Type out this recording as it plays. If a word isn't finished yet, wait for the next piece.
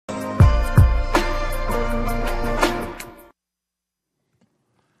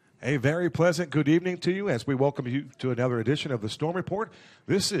A very pleasant good evening to you as we welcome you to another edition of the Storm Report.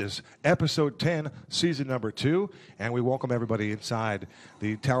 This is episode 10, season number 2, and we welcome everybody inside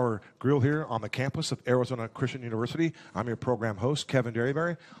the Tower Grill here on the campus of Arizona Christian University. I'm your program host, Kevin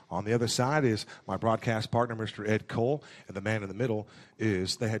Derryberry. On the other side is my broadcast partner, Mr. Ed Cole, and the man in the middle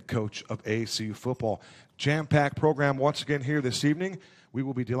is the head coach of ACU football. Jam-packed program once again here this evening. We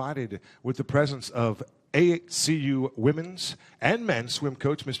will be delighted with the presence of ACU women's and men's swim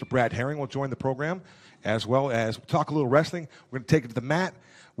coach, Mr. Brad Herring, will join the program, as well as talk a little wrestling. We're going to take it to the mat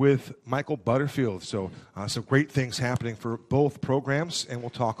with Michael Butterfield. So some great things happening for both programs, and we'll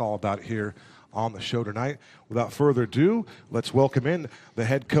talk all about it here on the show tonight. Without further ado, let's welcome in the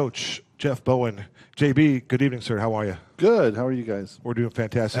head coach, Jeff Bowen. JB, good evening, sir. How are you? Good. How are you guys? We're doing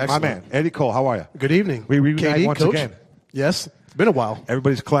fantastic. Excellent. My man, Eddie Cole, how are you? Good evening. We reunite KD, once Coach? again. Yes, it's been a while.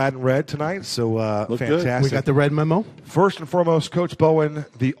 Everybody's clad in red tonight, so fantastic. Good. We got the red memo. First and foremost, Coach Bowen,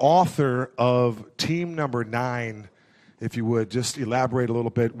 the author of Team Number 9, if you would, just elaborate a little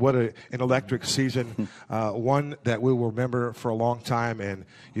bit. What an electric season, one that we will remember for a long time. And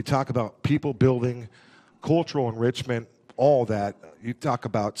you talk about people building, cultural enrichment, all that. You talk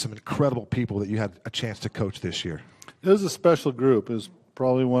about some incredible people that you had a chance to coach this year. It was a special group. It was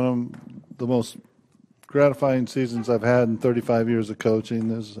probably one of the most gratifying seasons I've had in 35 years of coaching.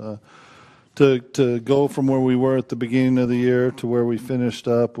 There's to go from where we were at the beginning of the year to where we finished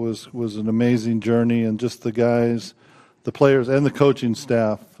up was an amazing journey, and just the guys, the players, and the coaching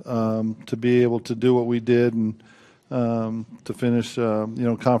staff to be able to do what we did and to finish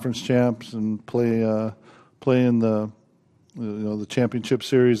conference champs and play in the the championship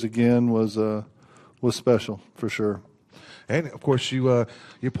series again was special for sure. And, of course, you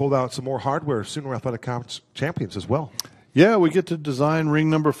pulled out some more hardware, Sooner Athletic Conference champions as well. Yeah, we get to design ring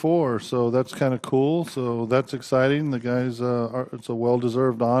number 4, so that's kind of cool. So that's exciting. The guys, it's a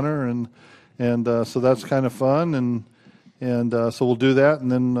well-deserved honor, and so that's kind of fun. And so we'll do that, and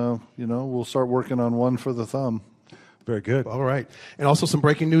then, we'll start working on one for the thumb. Very good. All right. And also some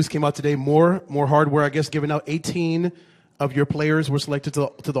breaking news came out today. More hardware, I guess, giving out 18 of your players were selected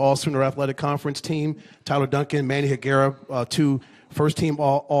to the All-Sooner Athletic Conference team. Tyler Duncan, Manny Higuera, 2 first-team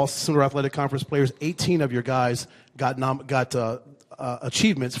All-Sooner Athletic Conference players. 18 of your guys got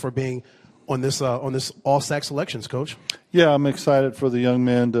achievements for being on this All-SAC selections, Coach. Yeah, I'm excited for the young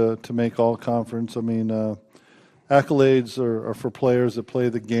men to make All-Conference. I mean, accolades are for players that play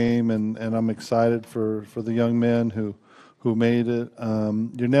the game, and I'm excited for the young men who made it.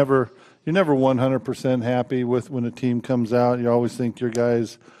 You're never 100% happy with when a team comes out. You always think your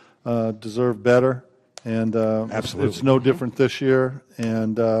guys deserve better, and Absolutely. It's no different this year.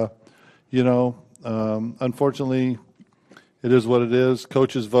 And unfortunately, it is what it is.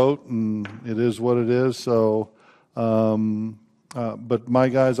 Coaches vote, and it is what it is. So, but my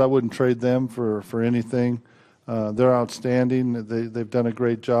guys, I wouldn't trade them for anything. They're outstanding. They've done a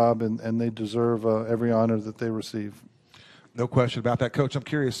great job, and they deserve every honor that they receive. No question about that, Coach. I'm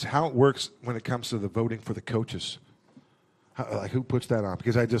curious how it works when it comes to the voting for the coaches. Who puts that on?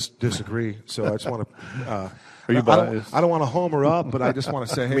 Because I just disagree. So I just want to. Are you biased? I don't want to homer up, but I just want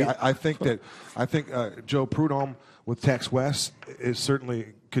to say, hey, I think Joe Prudhomme with Tex West is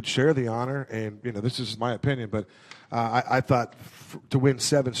certainly could share the honor, and this is my opinion, but I thought to win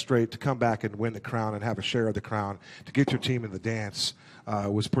 7 straight, to come back and win the crown and have a share of the crown, to get your team in the dance.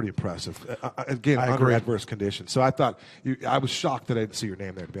 Was pretty impressive. Again, under adverse conditions. So I thought I was shocked that I didn't see your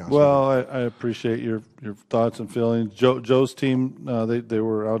name there. To be honest. Well, I appreciate your thoughts and feelings. Joe's team, they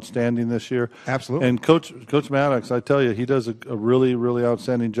were outstanding this year. Absolutely. And Coach Maddox, I tell you, he does a really really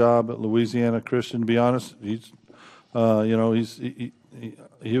outstanding job at Louisiana Christian. To be honest, he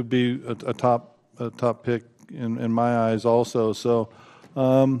would be a top pick in my eyes also. So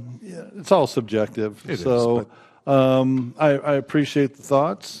it's all subjective. It so. is, I appreciate the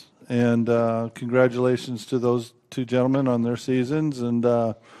thoughts, and congratulations to those 2 gentlemen on their seasons. And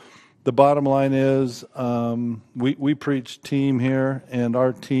the bottom line is we preach team here, and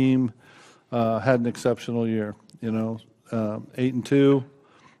our team had an exceptional year. 8-2,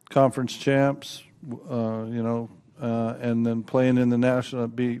 conference champs. And then playing in the national,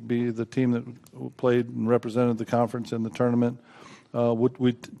 be the team that played and represented the conference in the tournament.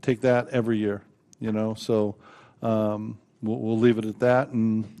 We take that every year. So. We'll leave it at that,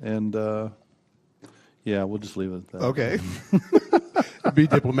 and we'll just leave it at that. Okay. Be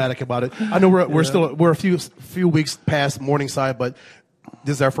diplomatic about it. I know we're a few weeks past Morningside, but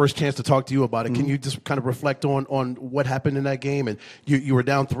this is our first chance to talk to you about it. Can you just kind of reflect on what happened in that game? And you were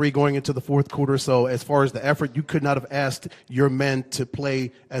down 3 going into the fourth quarter. So as far as the effort, you could not have asked your men to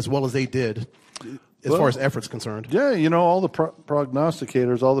play as well as they did. as far as effort's concerned. Yeah, all the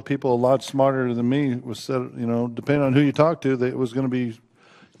prognosticators, all the people a lot smarter than me said, depending on who you talk to, it was going to be,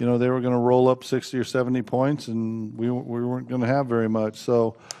 they were going to roll up 60 or 70 points, and we weren't going to have very much.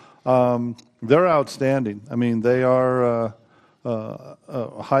 So they're outstanding. I mean, they are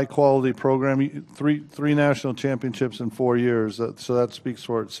a high-quality program. Three national championships in 4 years, so that speaks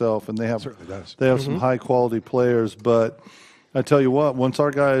for itself. And they have some high-quality players. But I tell you what, once our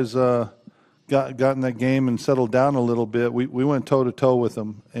guys got in that game and settled down a little bit, we went toe-to-toe with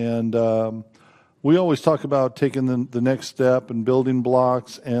them. And we always talk about taking the next step and building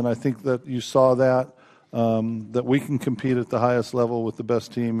blocks, and I think that you saw that we can compete at the highest level with the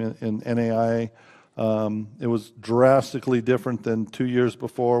best team in NAIA. It was drastically different than 2 years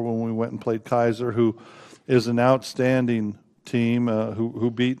before when we went and played Kaiser, who is an outstanding team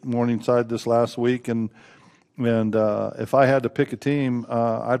who beat Morningside this last week. And if I had to pick a team,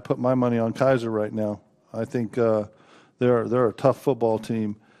 I'd put my money on Kaiser right now. I think they're a tough football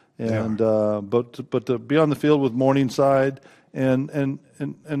team. And but to be on the field with Morningside and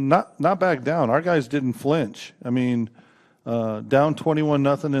not back down. Our guys didn't flinch. I mean, down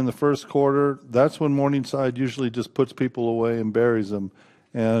 21-0 in the first quarter. That's when Morningside usually just puts people away and buries them.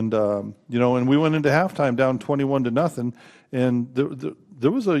 And and we went into halftime down 21-0, and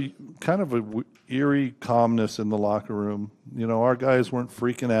there was a kind of a eerie calmness in the locker room. Our guys weren't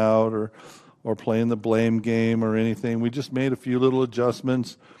freaking out or playing the blame game or anything. We just made a few little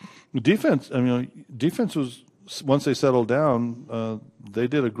adjustments. Defense was, once they settled down, they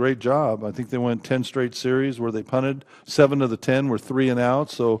did a great job. I think they went 10 straight series where they punted. 7 of the 10 were 3 and out.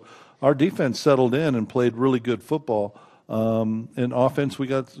 So our defense settled in and played really good football. In offense, we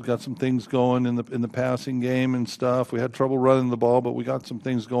got some things going in the passing game and stuff. We had trouble running the ball, but we got some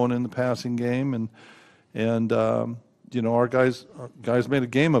things going in the passing game, and our guys made a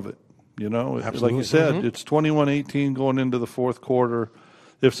game of it. Absolutely. Like you said, it's 21-18 going into the fourth quarter.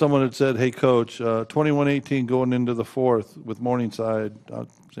 If someone had said, "Hey, Coach, 21-18 going into the fourth with Morningside," I'd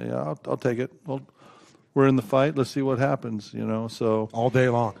say, "Yeah, I'll take it. Well, we're in the fight. Let's see what happens." So all day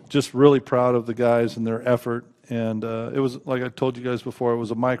long. Just really proud of the guys and their effort. And it was, like I told you guys before, it was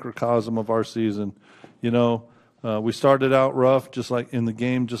a microcosm of our season. We started out rough, just like in the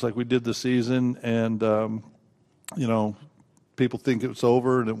game, just like we did the season, and people think it's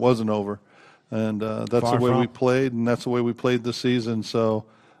over, and it wasn't over. And that's the way we played, and that's the way we played this season. So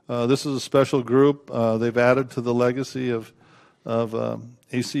this is a special group. They've added to the legacy of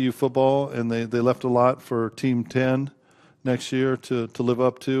ACU football, and they left a lot for Team 10 next year to live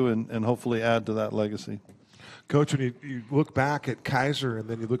up to and hopefully add to that legacy. Coach, when you look back at Kaiser and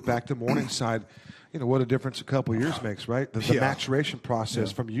then you look back to Morningside, what a difference a couple of years makes, right? The maturation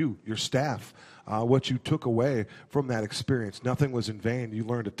process from your staff. What you took away from that experience. Nothing was in vain. You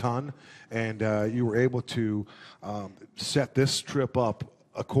learned a ton, and you were able to set this trip up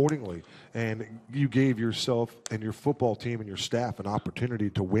accordingly. And you gave yourself and your football team and your staff an opportunity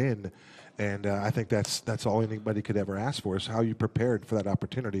to win. And I think that's all anybody could ever ask for, is how you prepared for that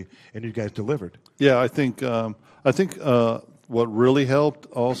opportunity, and you guys delivered. Yeah, I think what really helped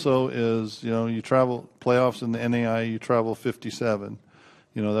also is you travel playoffs in the NAIA. You travel 57.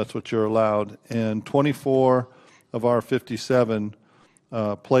 That's what you're allowed. And 24 of our 57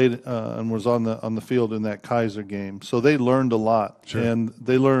 played and was on the field in that Kaiser game. So they learned a lot. Sure. And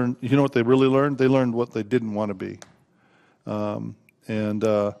they learned, what they really learned? They learned what they didn't want to be. No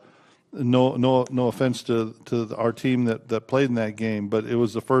offense to our team that played in that game, but it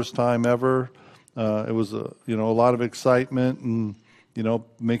was the first time ever. It was a lot of excitement and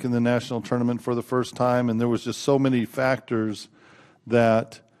making the national tournament for the first time, and there was just so many factors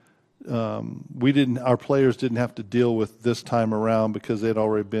that our players didn't have to deal with this time around because they'd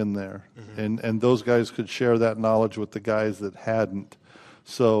already been there. Mm-hmm. And those guys could share that knowledge with the guys that hadn't.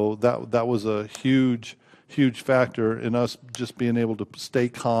 So that was a huge factor in us just being able to stay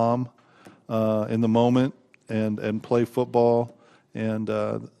calm in the moment and play football. And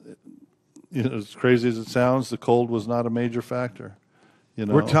as crazy as it sounds, the cold was not a major factor.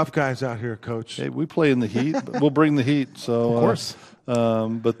 We're tough guys out here, Coach. Hey, we play in the heat. But we'll bring the heat. So of course.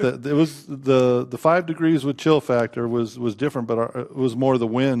 But it was the 5 degrees with chill factor was different, but it was more the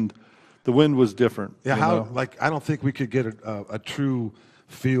wind. The wind was different. Yeah, I don't think we could get a true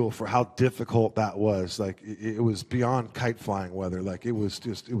feel for how difficult that was. Like it was beyond kite flying weather. Like it was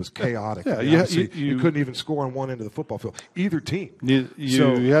chaotic. Yeah, you couldn't even score on one end of the football field. Either team. You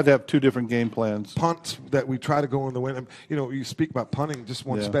had to have two different game plans. Punts that we try to go in the wind. You know, you speak about punting, just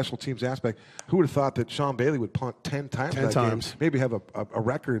one special teams aspect. Who would have thought that Sean Bailey would punt 10 times? 10 times. Game? Maybe have a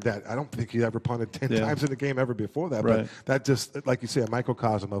record that I don't think he ever punted 10 times in the game ever before that. Right. But that just, like you say, a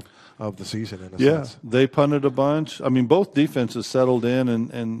microcosm of the season in a sense. They punted a bunch. I mean, both defenses settled in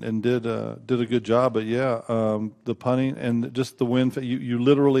and did a good job. But the punting and just the wind, you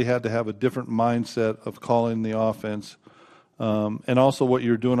literally had to have a different mindset of calling the offense, and also what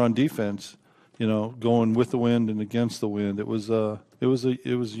you're doing on defense. You know, going with the wind and against the wind. It was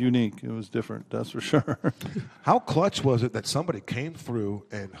unique. It was different. That's for sure. How clutch was it that somebody came through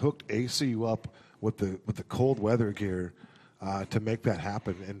and hooked ACU up with the cold weather gear to make that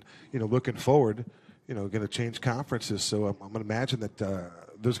happen? And you know, looking forward, you know, going to change conferences, so I'm going to imagine that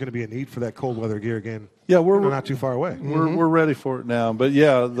there's going to be a need for that cold weather gear again. Yeah, we're not too far away. We're ready for it now. But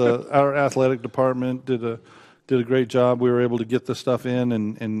yeah, our athletic department did a great job. We were able to get the stuff in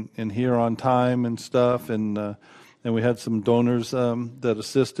and here on time and stuff, and we had some donors that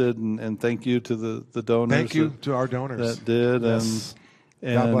assisted, and thank you to the donors. Thank you to our donors that did, yes.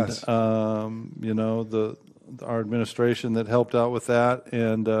 and God bless. You know, our administration that helped out with that,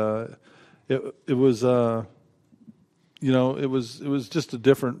 and it was you know, it was just a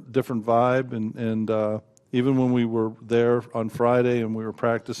different vibe, and even when we were there on Friday and we were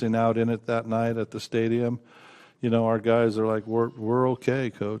practicing out in it that night at the stadium, you know, our guys are like, we're okay,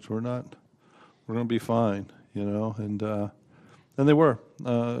 Coach. We're going to be fine, you know, and they were.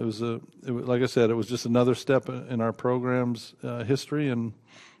 It was like I said, it was just another step in our program's history, and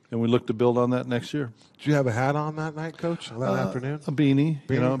we look to build on that next year. Did you have a hat on that night, Coach, that afternoon? A beanie,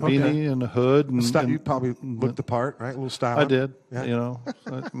 you know, beanie and a hood. And you probably looked the part, right? A little style. I did, yeah. You know.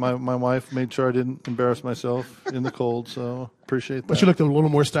 My wife made sure I didn't embarrass myself in the cold, so appreciate that. But you looked a little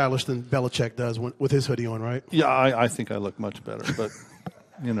more stylish than Belichick does with his hoodie on, right? Yeah, I think I look much better, but...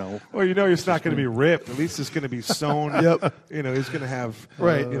 You know, well, you know, it's not going to be ripped. At least it's going to be sewn. Yep. You know, he's going to have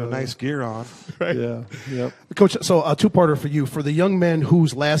right. You know, nice gear on. Right. Yeah. Yep. Coach, so a two-parter for you. For the young men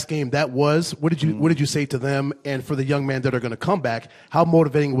whose last game that was, what did you say to them? And for the young men that are going to come back, how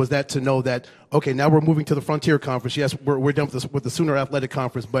motivating was that to know that, okay, now we're moving to the Frontier Conference. Yes, we're done with the Sooner Athletic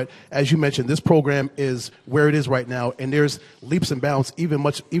Conference, but as you mentioned, this program is where it is right now, and there's leaps and bounds,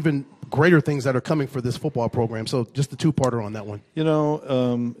 even greater things that are coming for this football program. So just the two-parter on that one. You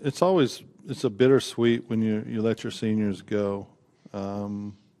know, it's a bittersweet when you let your seniors go.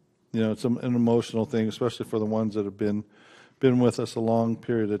 You know, it's an emotional thing, especially for the ones that have been with us a long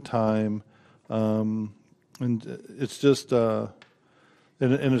period of time, and it's just and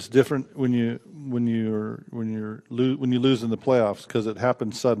it's different when you lose in the playoffs because it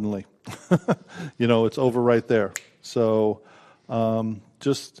happens suddenly. You know, it's over right there. So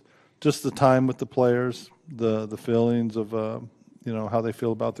just the time with the players, the feelings of you know, how they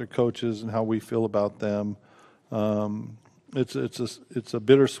feel about their coaches and how we feel about them. It's a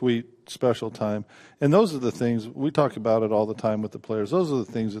bittersweet, special time, and those are the things we talk about it all the time with the players. Those are the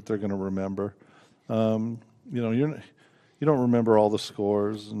things that they're going to remember. You know, you don't remember all the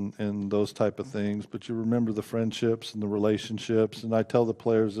scores and those type of things, but you remember the friendships and the relationships. And I tell the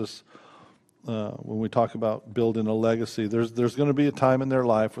players this. When we talk about building a legacy, there's going to be a time in their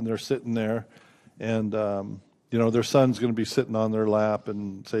life when they're sitting there, and you know, their son's going to be sitting on their lap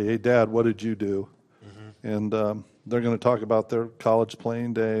and say, "Hey, Dad, what did you do?" Mm-hmm. And they're going to talk about their college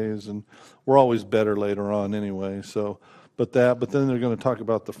playing days, and we're always better later on anyway. So, but then they're going to talk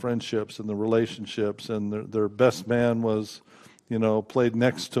about the friendships and the relationships, and their best man was, you know, played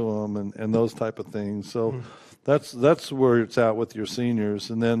next to them, and those type of things. So, that's where it's at with your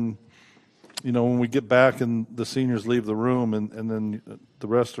seniors, and then. You know, when we get back and the seniors leave the room and then the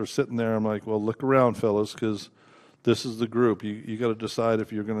rest are sitting there, I'm like, well, look around, fellas, because this is the group. You got to decide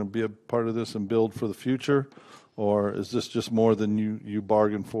if you're going to be a part of this and build for the future, or is this just more than you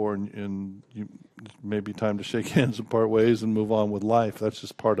bargained for and you maybe time to shake hands and part ways and move on with life. That's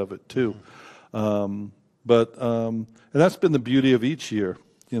just part of it too. And that's been the beauty of each year,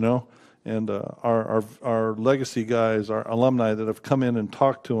 you know. And our legacy guys, our alumni that have come in and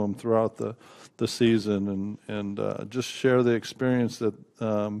talked to them throughout the season and just share the experience that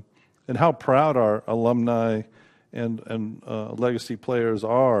and how proud our alumni and legacy players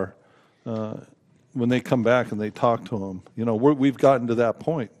are when they come back and they talk to them. You know, we've gotten to that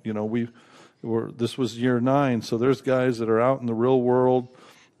point. You know, this was year 9, so there's guys that are out in the real world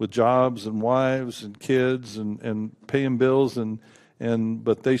with jobs and wives and kids and paying bills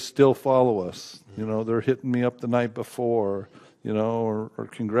but they still follow us. You know, they're hitting me up the night before. or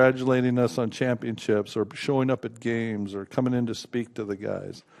congratulating us on championships, or showing up at games, or coming in to speak to the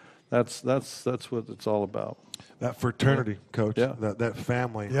guys. That's what it's all about. That fraternity, Coach. Yeah. That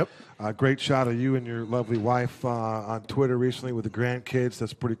family. Yep. Great shot of you and your lovely wife on Twitter recently with the grandkids.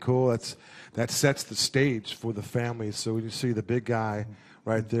 That's pretty cool. That sets the stage for the family. So when you see the big guy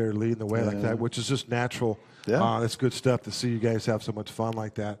right there leading the way like that, which is just natural. Yeah. That's good stuff to see you guys have so much fun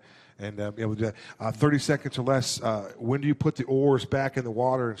like that. And 30 seconds or less, when do you put the oars back in the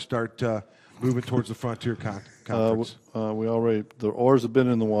water and start moving towards the Frontier Conference? The oars have been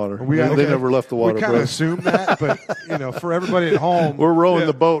in the water. They never left the water. We kind of assumed that, but for everybody at home, we're rowing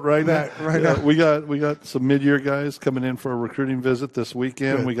the boat right now. Now. We got some mid-year guys coming in for a recruiting visit this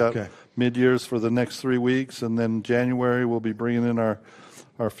weekend. Good. We got mid-years for the next 3 weeks, and then January we'll be bringing in our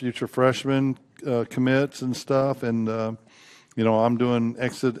future freshmen commits and stuff. And I'm doing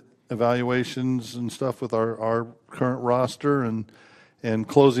exit evaluations and stuff with our current roster and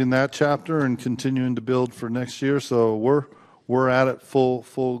closing that chapter and continuing to build for next year. So we're at it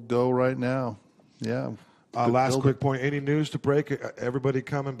full go right now. Yeah. Last quick point. Any news to break? Everybody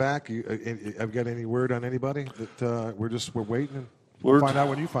coming back? Have you got any word on anybody that we're waiting and we'll find out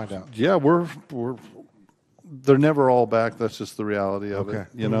when you find out? Yeah, they're never all back. That's just the reality of it,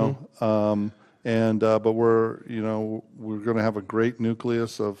 but we're going to have a great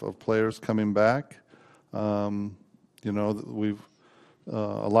nucleus of players coming back. We've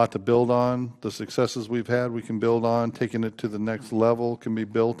a lot to build on. The successes we've had, we can build on. Taking it to the next level can be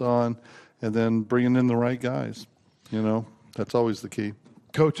built on, and then bringing in the right guys. That's always the key.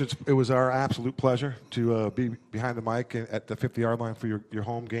 Coach, it was our absolute pleasure to be behind the mic at the 50-yard line for your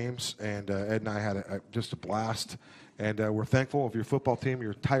home games, and Ed and I had just a blast. And we're thankful of your football team,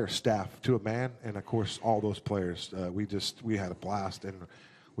 your entire staff, to a man, and of course all those players. We had a blast, and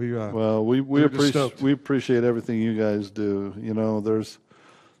we appreciate everything you guys do. There's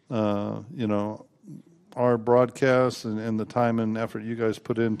our broadcasts and the time and effort you guys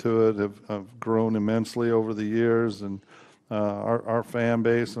put into it have grown immensely over the years, and our fan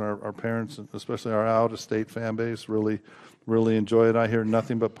base and our parents, especially our out-of-state fan base, really enjoy it. I hear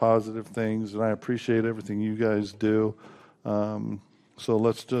nothing but positive things, and I appreciate everything you guys do. So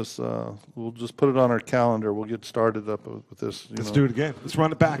let's we'll just put it on our calendar. We'll get started up with this. Let's do it again. Let's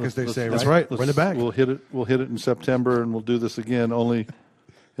run it back, as they say. That's right. Run it back. We'll hit it in September, and we'll do this again only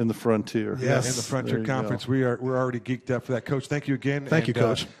in the Frontier. Yes, in the Frontier Conference. We're already geeked up for that. Coach, thank you again. Thank you,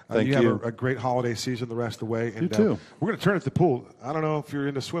 Coach. Thank you. Have a great holiday season the rest of the way. And, you too. We're going to turn it to the pool. I don't know if you're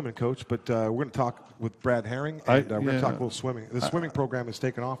into swimming, Coach, but we're going to talk with Brad Herring, and we're going to talk a little swimming. The swimming program is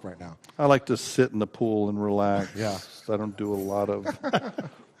taking off right now. I like to sit in the pool and relax. Yeah. I don't do a lot of,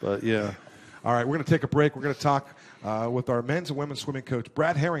 but yeah. All right, we're going to take a break. We're going to talk with our men's and women's swimming coach.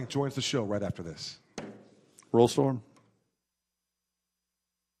 Brad Herring joins the show right after this. Roll Storm.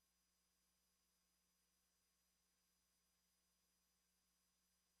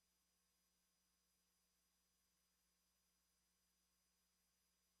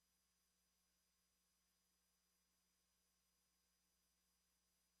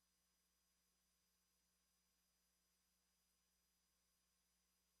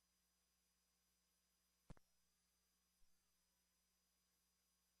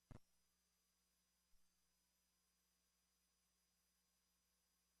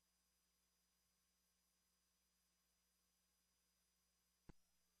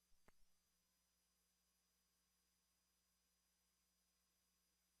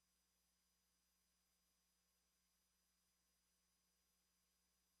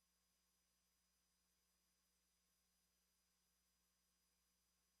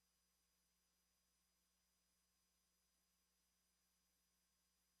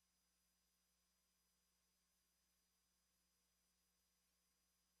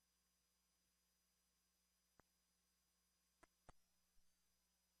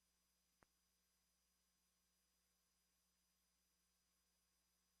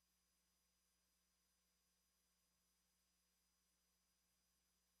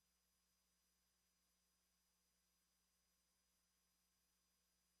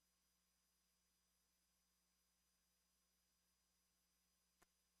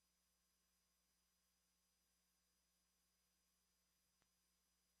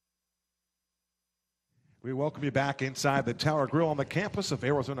 We welcome you back inside the Tower Grill on the campus of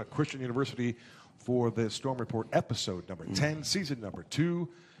Arizona Christian University for the Storm Report episode number 10, season number 2.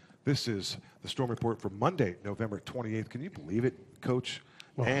 This is the Storm Report for Monday, November 28th. Can you believe it, Coach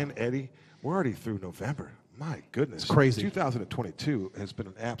and Eddie? We're already through November. My goodness. It's crazy. 2022 has been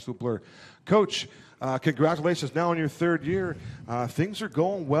an absolute blur. Coach, congratulations now on your third year. Things are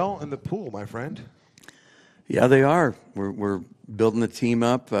going well in the pool, my friend. Yeah, they are. We're building the team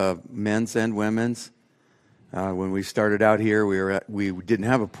up, men's and women's. When we started out here, we didn't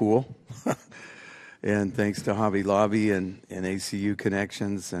have a pool. And thanks to Hobby Lobby and ACU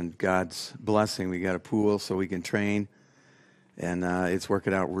connections and God's blessing, we got a pool so we can train. And it's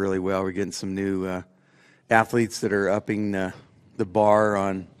working out really well. We're getting some new athletes that are upping the bar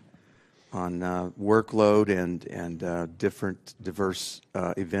on workload and different diverse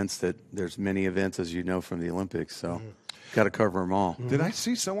events. That there's many events, as you know, from the Olympics. So got to cover them all. Did I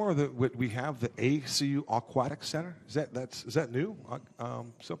see somewhere that we have the ACU Aquatic Center? Is that new?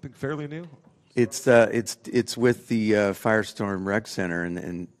 Something fairly new? It's with the Firestorm Rec Center,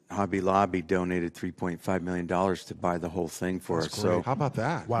 and Hobby Lobby donated $3.5 million to buy the whole thing for us. Great. So how about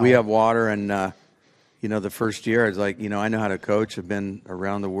that? Wow. we have water, and the first year I was like, I know how to coach. I've been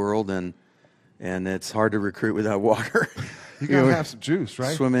around the world, and it's hard to recruit without water. You gotta have some juice,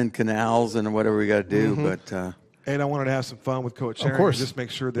 right? Swim in canals and whatever we got to do, but. And I wanted to have some fun with Coach Herring. Of course. Just make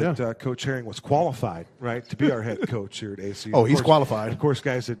sure that Coach Herring was qualified, right, to be our head coach here at ACU. Oh, Of he's course- qualified. Of course,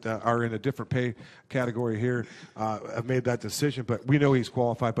 guys that are in a different pay category here have made that decision, but we know he's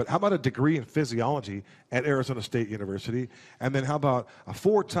qualified. But how about a degree in physiology at Arizona State University? And then how about a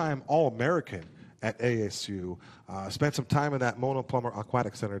 4-time All-American at ASU? Spent some time in that Mona Plummer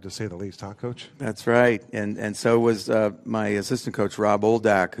Aquatic Center, to say the least, huh, Coach? That's right, and so was my assistant coach Rob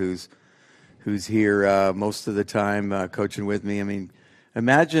Oldak, who's here most of the time coaching with me. I mean,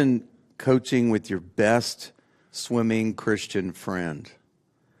 imagine coaching with your best swimming Christian friend.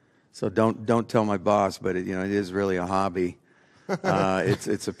 So don't tell my boss, but it is really a hobby.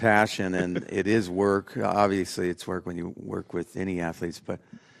 It's a passion, and it is work. Obviously, it's work when you work with any athletes,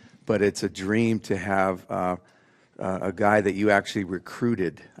 but it's a dream to have a guy that you actually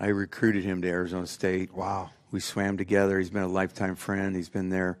recruited. I recruited him to Arizona State. Wow. We swam together. He's been a lifetime friend. He's been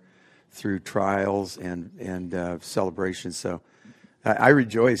there through trials and celebrations. So I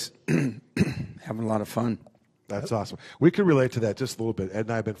rejoice, having a lot of fun. That's awesome. We can relate to that just a little bit. Ed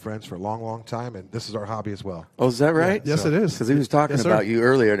and I have been friends for a long, long time, and this is our hobby as well. Oh, is that right? Yes, it is. Because he was talking Yes, sir. about you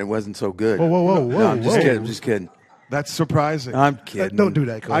earlier, and it wasn't so good. Whoa. No, I'm just whoa. kidding. I'm just kidding. That's surprising. I'm kidding. Don't do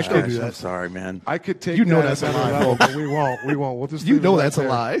that, Coach. I Don't could- do that. I'm sorry, man. I could take You know that that's at a another lie, level, but we won't. We'll just You leave it know right that's there. a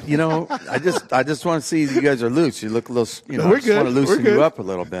lie. I just want to see you guys are loose. You look a little, We're I just good. want to loosen We're good. you up a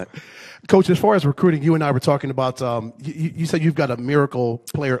little bit. Coach, as far as recruiting, you and I were talking about. You said you've got a miracle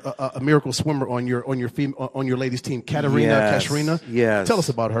player, a miracle swimmer on your ladies' team, Katerina. Yes. Tell us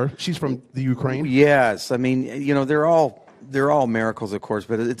about her. She's from the Ukraine. Yes, I mean, they're all miracles, of course,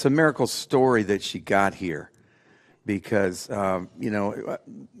 but it's a miracle story that she got here, because when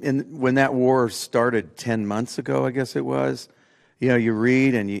that war started 10 months ago, I guess it was, you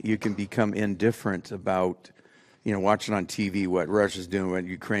read and you can become indifferent about, watching on TV what Russia's doing, what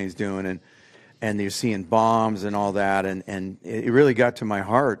Ukraine's doing, and you're seeing bombs and all that, and it really got to my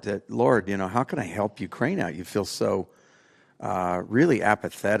heart that, Lord, how can I help Ukraine out? You feel so really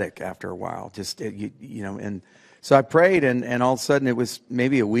apathetic after a while, and so I prayed, and all of a sudden it was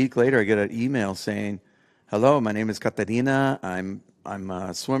maybe a week later, I get an email saying, "Hello, my name is Katerina. I'm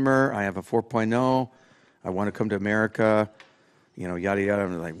a swimmer. I have a 4.0. I want to come to America." Yada yada.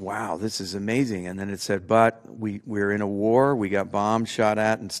 I'm like, wow, this is amazing. And then it said, but we're in a war. We got bombed, shot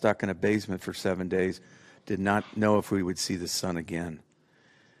at, and stuck in a basement for 7 days. Did not know if we would see the sun again.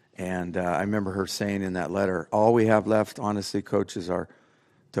 And I remember her saying in that letter, all we have left, honestly, Coach, to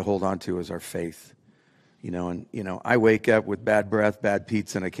hold on to is our faith. I wake up with bad breath, bad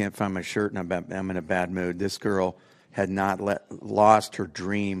pizza, and I can't find my shirt, and I'm in a bad mood. This girl had not lost her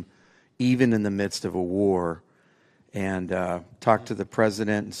dream, even in the midst of a war. And talked to the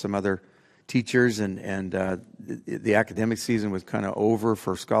president and some other teachers, and the academic season was kind of over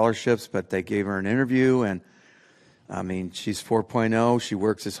for scholarships, but they gave her an interview, and I mean, she's 4.0. She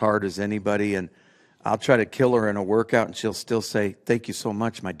works as hard as anybody, and I'll try to kill her in a workout, and she'll still say, "Thank you so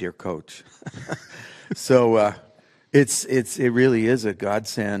much, my dear coach." So it really is a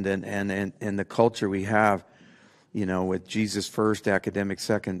godsend, and the culture we have, with Jesus first, academic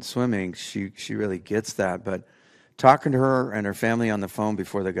second, swimming, she really gets that, but. Talking to her and her family on the phone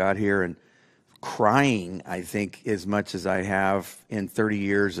before they got here and crying, I think, as much as I have in 30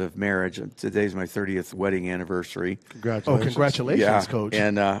 years of marriage. Today's my 30th wedding anniversary. Congratulations. Oh, congratulations, Coach.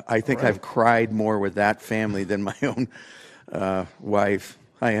 And I think I've cried more with that family than my own wife.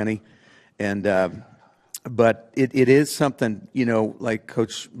 Hi, honey. And but it is something, like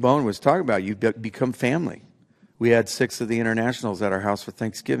Coach Bowen was talking about. You become family. We had 6 of the internationals at our house for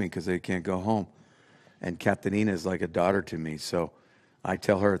Thanksgiving because they can't go home. And Katerina is like a daughter to me, so I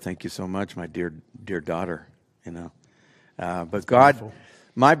tell her, "Thank you so much, my dear daughter." But God,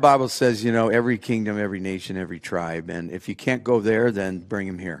 My Bible says, every kingdom, every nation, every tribe. And if you can't go there, then bring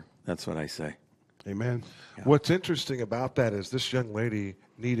him here. That's what I say. Amen. What's interesting about that is this young lady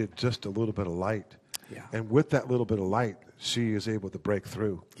needed just a little bit of light. Yeah. And with that little bit of light, she is able to break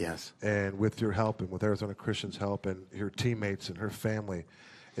through. Yes. And with your help and with Arizona Christian's help and her teammates and her family,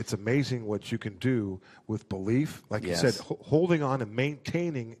 it's amazing what you can do with belief. Like Yes. you said, holding on and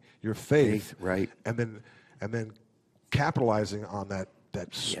maintaining your faith. Right. And then capitalizing on that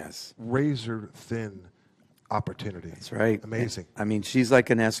Yes. razor thin opportunity. That's right. Amazing. I mean, she's like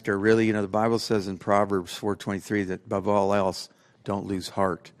an Esther. Really, the Bible says in Proverbs 4:23 that above all else, don't lose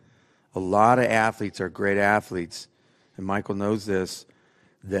heart. A lot of athletes are great athletes, and Michael knows this,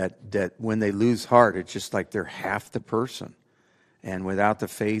 that when they lose heart, it's just like they're half the person. And without the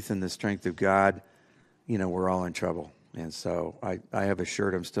faith and the strength of God, we're all in trouble. And so I have a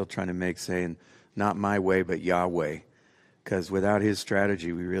shirt I'm still trying to make saying, not my way, but Yahweh. Because without his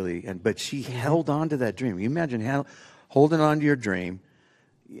strategy, but she held on to that dream. You imagine holding on to your dream,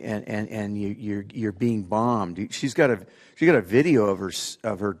 and you're being bombed. She got a video of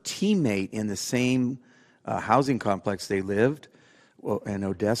her teammate in the same housing complex they lived, in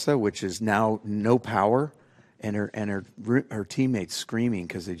Odessa, which is now no power, and her teammates screaming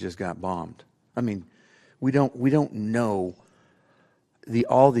because they just got bombed. I mean, we don't know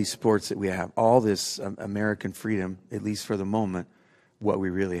all these sports that we have, all this American freedom, at least for the moment, what we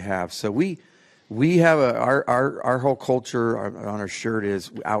really have. So we have our whole culture on our shirt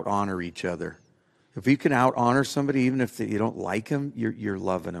is out honor each other. If you can out honor somebody, even if you don't like them, you're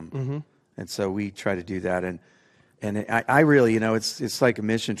loving them. Mm-hmm. And so we try to do that. And I really, it's like a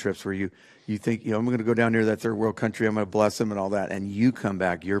mission trips where you think, I'm going to go down near that third world country, I'm going to bless them and all that, and you come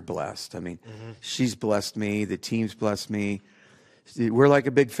back, you're blessed. I mean, she's blessed me, the team's blessed me. We're like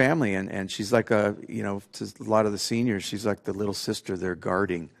a big family, and she's like to a lot of the seniors, she's like the little sister they're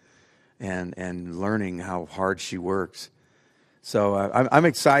guarding and learning how hard she works. So I'm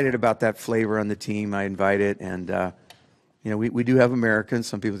excited about that flavor on the team. I invite it, and we do have Americans.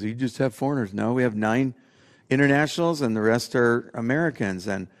 Some people say, you just have foreigners. No, we have 9 internationals, and the rest are Americans,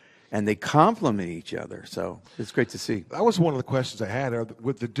 and they complement each other. So it's great to see. That was one of the questions I had.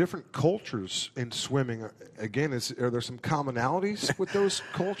 With the different cultures in swimming, again, are there some commonalities with those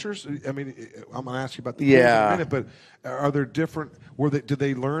cultures? I mean, I'm going to ask you about the pools in a minute, but are there different? Did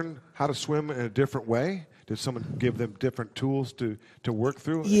they learn how to swim in a different way? Did someone give them different tools to work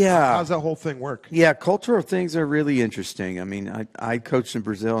through? Yeah. How does that whole thing work? Yeah, cultural things are really interesting. I mean, I coached in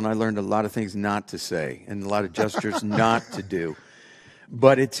Brazil, and I learned a lot of things not to say and a lot of gestures not to do.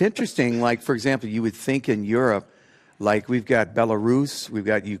 But it's interesting, like, for example, you would think in Europe, like we've got Belarus, we've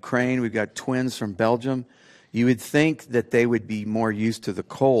got Ukraine, we've got twins from Belgium. You would think that they would be more used to the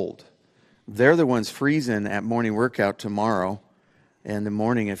cold. They're the ones freezing at morning workout tomorrow, in the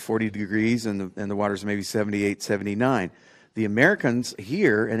morning at 40 degrees, and the water's maybe 78, 79. The Americans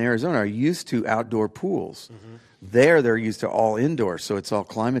here in Arizona are used to outdoor pools. Mm-hmm. They're used to all indoor, so it's all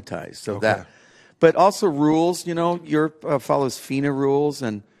climatized. So okay. But also rules, Europe follows FINA rules,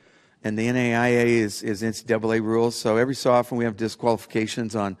 and the NAIA is NCAA rules. So every so often we have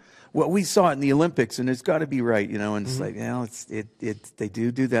disqualifications on, we saw it in the Olympics, and it's got to be right, and it's like, they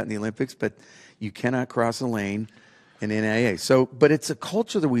do that in the Olympics, but you cannot cross a lane in NAIA. So, but it's a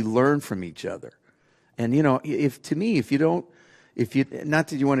culture that we learn from each other. And, not that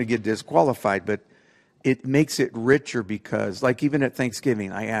you want to get disqualified, but it makes it richer because, like even at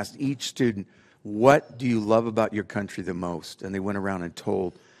Thanksgiving, I asked each student, what do you love about your country the most? And they went around and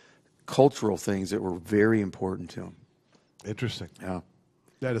told cultural things that were very important to them. Interesting. Yeah.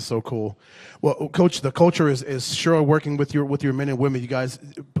 That is so cool. Well, Coach, the culture is sure working with your men and women. You guys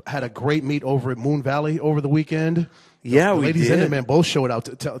had a great meet over at Moon Valley over the weekend. Yeah, the we ladies did. and the men both showed out.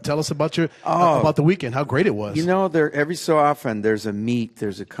 Tell us about about the weekend, how great it was. There every so often there's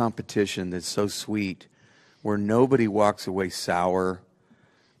a competition that's so sweet where nobody walks away sour,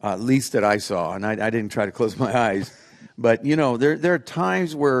 at least that I saw, and I didn't try to close my eyes. But, there are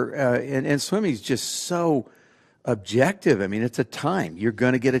times where, and swimming is just so objective. I mean, it's a time. You're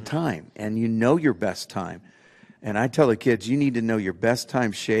going to get a time, and you know your best time. And I tell the kids, you need to know your best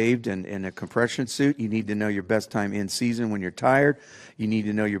time shaved and in a compression suit. You need to know your best time in season when you're tired. You need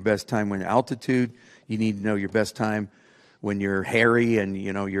to know your best time when altitude. You need to know your best time when you're hairy and,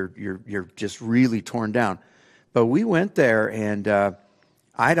 you're just really torn down. But we went there, and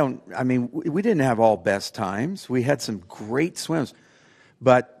we didn't have all best times. We had some great swims.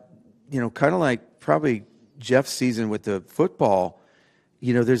 But, kind of like probably Jeff's season with the football,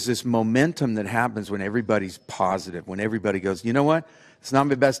 there's this momentum that happens when everybody's positive, when everybody goes, you know what, it's not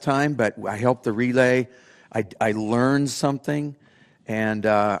my best time, but I helped the relay. I learned something. And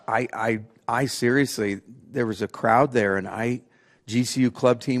I seriously, there was a crowd there, and GCU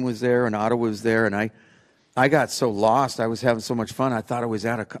club team was there, and Ottawa was there, and I got so lost. I was having so much fun. I thought I was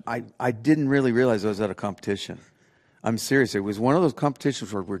I didn't really realize I was at a competition. I'm serious. It was one of those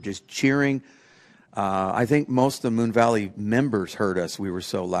competitions where we're just cheering. I think most of the Moon Valley members heard us. We were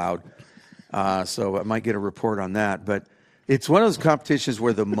so loud. So I might get a report on that. But it's one of those competitions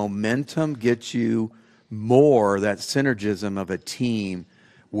where the momentum gets you more, that synergism of a team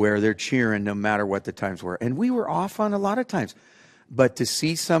where they're cheering no matter what the times were. And we were off on a lot of times. But to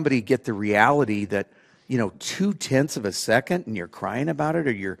see somebody get the reality that, 0.2 of a second and you're crying about it,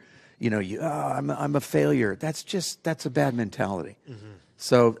 or I'm a failure. That's a bad mentality. Mm-hmm.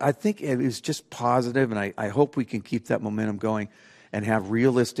 So I think it was just positive, and I hope we can keep that momentum going and have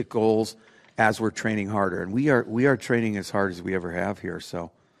realistic goals as we're training harder. And we are training as hard as we ever have here.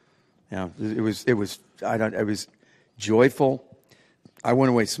 So, it was joyful. I went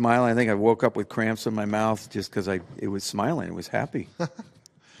away smiling. I think I woke up with cramps in my mouth just because it was smiling. It was happy.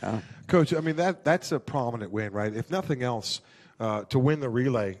 Coach, I mean, that's a prominent win, right? If nothing else, to win the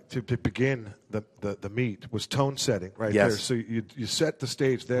relay, to begin the meet was tone setting right there. So you set the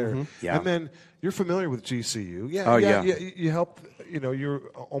stage there. Mm-hmm. Yeah. And then you're familiar with GCU. You helped, you're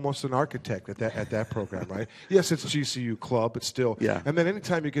almost an architect at that program, right? Yes, it's GCU club, but still. Yeah. And then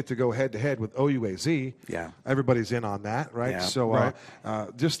anytime you get to go head to head with OUAZ, everybody's in on that, right? Yeah. So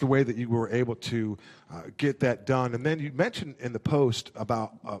just the way that you were able to get that done. And then you mentioned in the post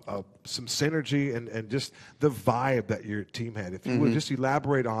about some synergy and just the vibe that your team had. If you would just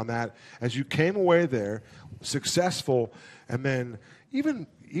elaborate on that as you came away there successful, and then even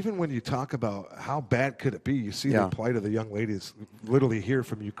when you talk about how bad could it be, you see the plight of the young ladies literally here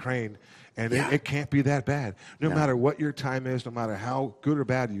from Ukraine, and it can't be that bad. No matter what your time is, no matter how good or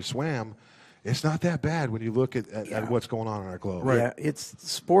bad you swam, it's not that bad when you look at what's going on in our globe. Right. Yeah, it's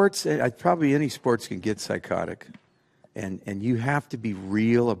sports. Probably any sports can get psychotic, and you have to be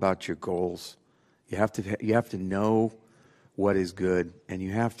real about your goals. You have to know what is good, and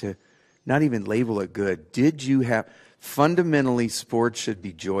you have to not even label it good. Fundamentally, sports should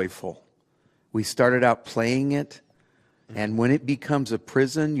be joyful. We started out playing it, and when it becomes a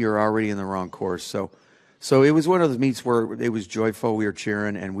prison, you're already in the wrong course. So it was one of those meets where it was joyful. We were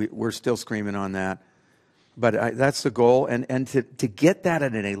cheering, and we're still screaming on that. But that's the goal, and to get that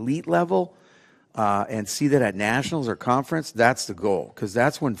at an elite level and see that at nationals or conference, that's the goal, because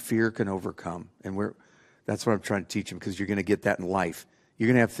that's when fear can overcome. And that's what I'm trying to teach them, because you're going to get that in life. You're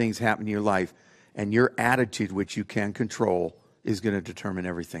going to have things happen in your life, and your attitude, which you can control, is going to determine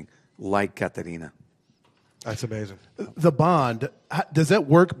everything, like Katarina. That's amazing. The bond, does that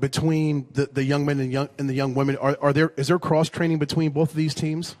work between the young men and the young women? Is there cross-training between both of these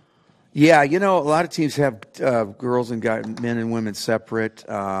teams? Yeah, a lot of teams have girls and men and women separate,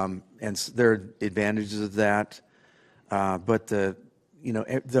 and there are advantages of that. But the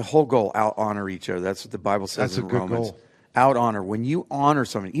whole goal, out-honor each other. That's what the Bible says in Romans. That's a good goal. Out-honor. When you honor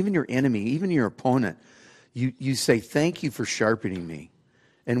someone, even your enemy, even your opponent, you say, thank you for sharpening me.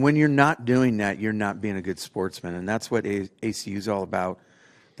 And when you're not doing that, you're not being a good sportsman. And that's what ACU is all about.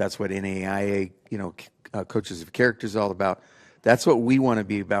 That's what NAIA, Coaches of Character is all about. That's what we want to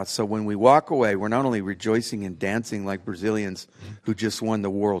be about. So when we walk away, we're not only rejoicing and dancing like Brazilians who just won the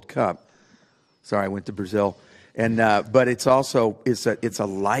World Cup. Sorry, I went to Brazil. And but it's also it's a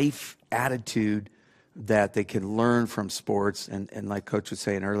life attitude that they can learn from sports, and like Coach was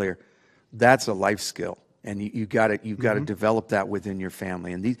saying earlier, that's a life skill, and you've got to develop that within your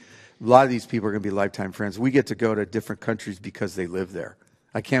family. And a lot of these people are going to be lifetime friends. We get to go to different countries because they live there.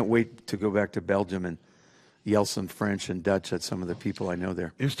 I can't wait to go back to Belgium and yell some French and Dutch at some of the people I know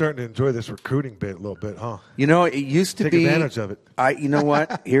there. You're starting to enjoy this recruiting bit a little bit, huh? It used to Take be advantage of it. You know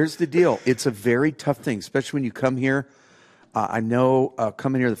what? Here's the deal. It's a very tough thing, especially when you come here. I know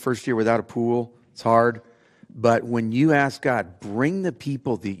coming here the first year without a pool, it's hard. But when you ask God, bring the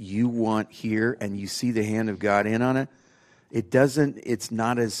people that you want here, and you see the hand of God in on it, it's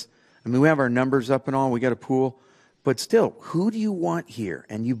not as, we have our numbers up and all, we got a pool, but still, who do you want here?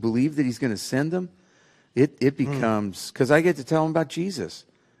 And you believe that he's going to send them? It becomes, because I get to tell them about Jesus,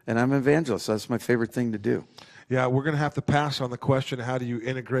 and I'm an evangelist, so that's my favorite thing to do. Yeah, we're going to have to pass on the question, how do you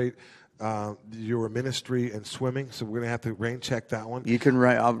integrate your ministry and swimming, so we're going to have to rain check that one. You can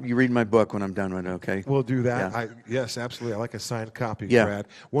write. You read my book when I'm done with it. Okay. We'll do that. Yeah. Yes, absolutely. I like a signed copy, Yeah. Brad.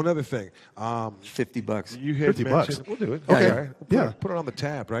 One other thing. $50. You had $50. mentioned. We'll do it. Okay. All right. Yeah. Put it on the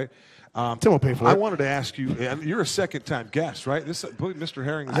tab, right? Tim will pay for I it. wanted to ask you, and you're a second-time guest, right? This, Mr.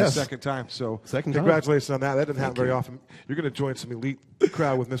 Herring is Yes. the second time, so Second time. congratulations on that. That doesn't happen very often. You're going to join some elite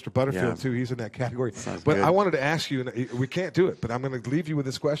crowd with Mr. Butterfield, Yeah. too. He's in that category. Sounds But good. I wanted to ask you, and we can't do it, but I'm going to leave you with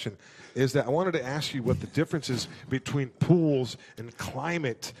this question, is that I wanted to ask you what the difference is between pools and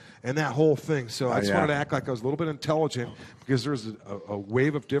climate and that whole thing. So I just yeah. wanted to act like I was a little bit intelligent because there's a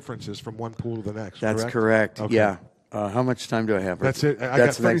wave of differences from one pool to the next. That's correct. Okay. Yeah. How much time do I have? That's it. I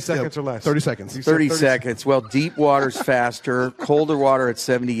That's got 30 next. seconds or less. 30 seconds. You said 30 seconds. Well, deep water's faster. Colder water at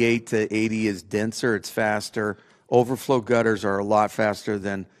 78 to 80 is denser. It's faster. Overflow gutters are a lot faster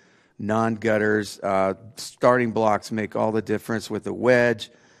than non-gutters. Starting blocks make all the difference with the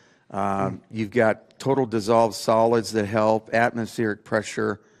wedge. You've got total dissolved solids that help. Atmospheric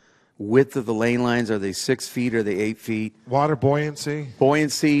pressure. Width of the lane lines, are they 6 feet or are they 8 feet? Water buoyancy.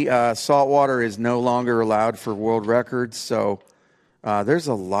 Buoyancy, salt water is no longer allowed for world records. So there's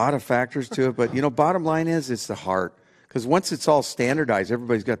a lot of factors to it. But, bottom line is it's the heart. Because once it's all standardized,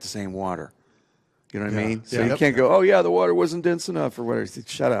 everybody's got the same water. You know what I mean? So Yeah. you can't go, oh, yeah, the water wasn't dense enough or whatever.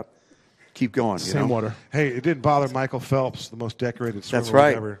 Shut up. Keep going. Same water. Hey, it didn't bother Michael Phelps, the most decorated swimmer That's right.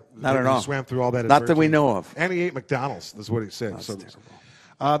 we've ever. Not at he all. Swam through all that. Not that we adversity. know of. And he ate McDonald's. That's what he said.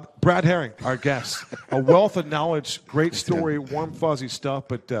 Brad Herring, our guest, a wealth of knowledge, great story, warm, fuzzy stuff.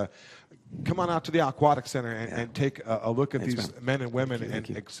 But come on out to the Aquatic Center and take a look at these men and women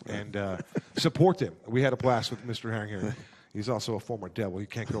and support them. We had a blast with Mr. Herring here. He's also a former devil. You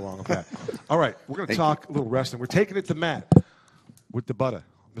can't go wrong with that. All right, we're going to talk a little wrestling. We're taking it to Matt with the Butter.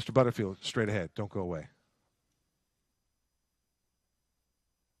 Mr. Butterfield, straight ahead. Don't go away.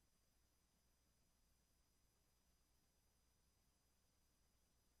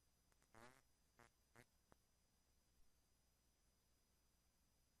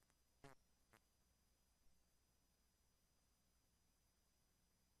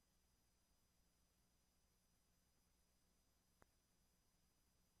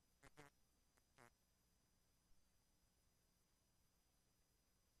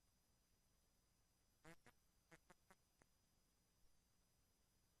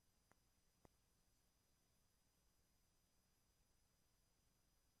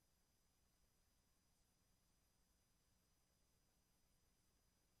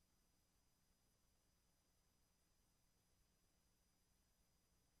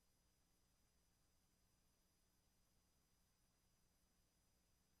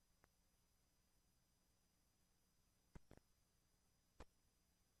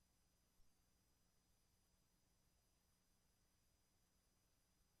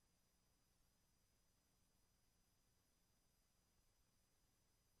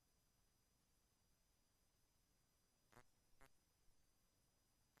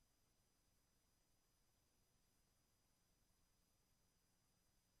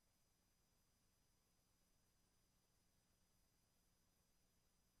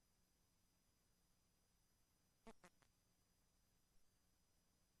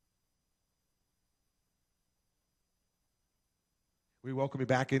 We welcome you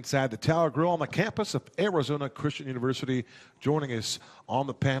back inside the Tower Grill on the campus of Arizona Christian University. Joining us on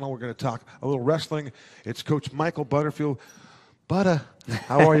the panel, we're going to talk a little wrestling. It's Coach Michael Butterfield. Butta,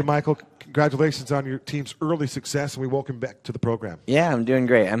 how are you, Michael? Congratulations on your team's early success, and we welcome you back to the program. Yeah, I'm doing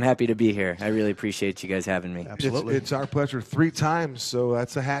great. I'm happy to be here. I really appreciate you guys having me. Absolutely. It's our pleasure. 3 times, so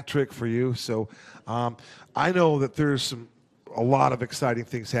that's a hat trick for you. So I know that there's a lot of exciting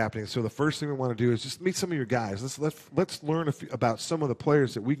things happening. So the first thing we want to do is just meet some of your guys. Let's learn about some of the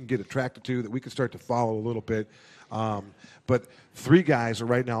players that we can get attracted to, that we can start to follow a little bit. But 3 guys are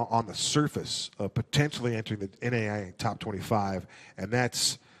right now on the surface of potentially entering the NAIA top 25, and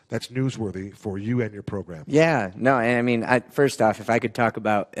that's newsworthy for you and your program. Yeah, no, and I mean, first off, if I could talk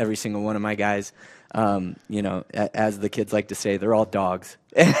about every single one of my guys, as the kids like to say, they're all dogs.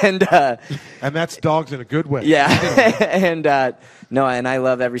 And that's dogs in a good way. Yeah, and and I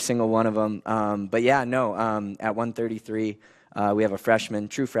love every single one of them. At 133, we have a freshman,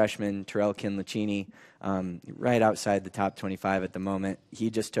 true freshman, Terrell Kinlachini, right outside the top 25 at the moment. He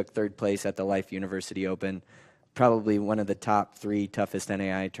just took 3rd place at the Life University Open, probably one of the top 3 toughest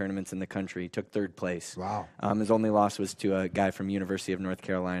NAIA tournaments in the country. Took 3rd place. Wow. His only loss was to a guy from University of North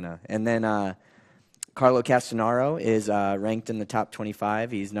Carolina. And then Carlo Castanaro is ranked in the top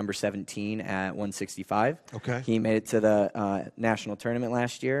 25. He's number 17 at 165. Okay. He made it to the national tournament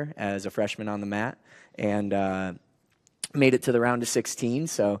last year as a freshman on the mat. And made it to the round of 16,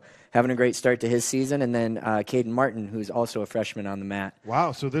 so having a great start to his season. And then Caden Martin, who's also a freshman on the mat.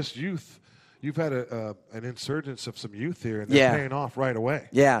 Wow, so this youth, you've had an insurgence of some youth here, and they're paying off right away.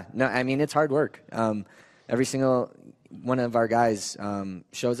 Yeah, no, I mean, it's hard work. Every single one of our guys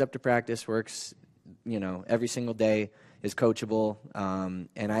shows up to practice, works, every single day, is coachable,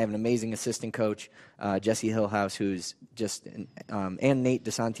 and I have an amazing assistant coach, Jesse Hillhouse, who's just, and Nate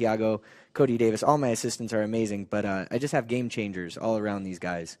DeSantiago, Cody Davis. All my assistants are amazing, but I just have game changers all around these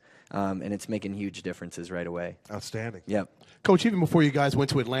guys, and it's making huge differences right away. Outstanding. Yep. Coach, even before you guys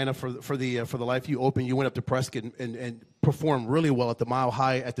went to Atlanta for the Life U Open, you went up to Prescott and performed really well at the Mile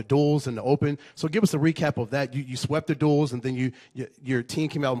High, at the duels and the Open. So give us a recap of that. You swept the duels, and then your team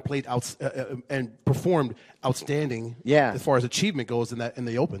came out and played out and performed outstanding. Yeah. As far as achievement goes in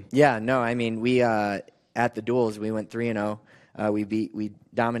the Open. Yeah. No, I mean, we at the duels we went 3-0. We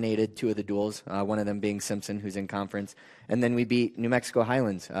dominated 2 of the duels, one of them being Simpson, who's in conference, and then we beat New Mexico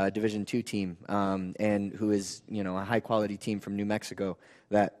Highlands, Division II team, and who is a high quality team from New Mexico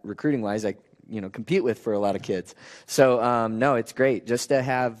that recruiting wise I compete with for a lot of kids. So no, it's great just to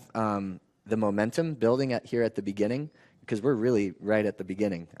have the momentum building here at the beginning, because we're really right at the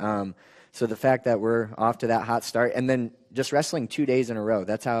beginning. So the fact that we're off to that hot start, and then just wrestling 2 days in a row,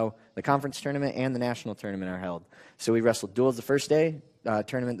 that's how the conference tournament and the national tournament are held. So we wrestled duels the first day,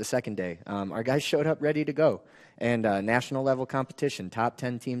 tournament the second day. Our guys showed up ready to go, and national level competition, top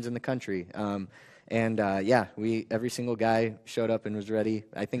 10 teams in the country. Every single guy showed up and was ready.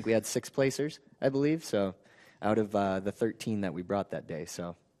 I think we had 6 placers, I believe, so out of the 13 that we brought that day.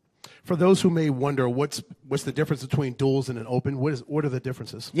 So. For those who may wonder, what's the difference between duels and an Open? What are the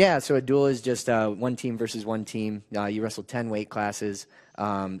differences? Yeah, so a duel is just one team versus one team. You wrestle 10 weight classes.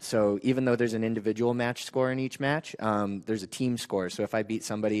 So even though there's an individual match score in each match, there's a team score. So if I beat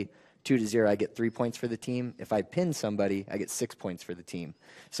somebody 2-0, I get 3 points for the team. If I pin somebody, I get 6 points for the team.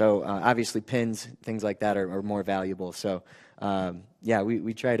 So obviously pins, things like that are more valuable. So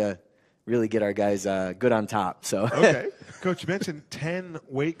we try to really get our guys good on top. So okay, Coach, you mentioned 10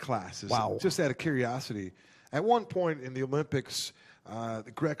 weight classes. Wow. Just out of curiosity, at one point in the Olympics,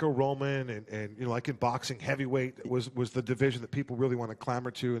 the Greco-Roman and like in boxing, heavyweight was the division that people really want to clamor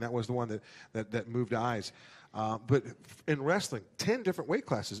to, and that was the one that moved eyes. But in wrestling, 10 different weight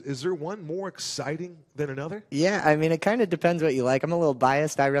classes. Is there one more exciting than another? Yeah, I mean, it kind of depends what you like. I'm a little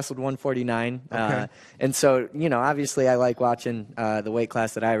biased. I wrestled 149. Okay. And so, obviously I like watching the weight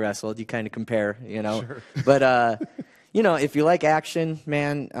class that I wrestled. You kind of compare, Sure. But, if you like action,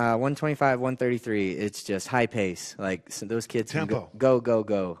 man, 125, 133, it's just high pace. Like, so those kids Tempo. can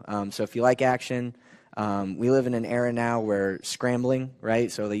go. So if you like action, we live in an era now where scrambling, right?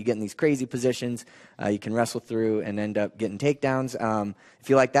 So you get in these crazy positions, you can wrestle through and end up getting takedowns. If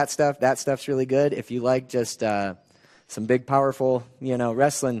you like that stuff's really good. If you like just some big, powerful,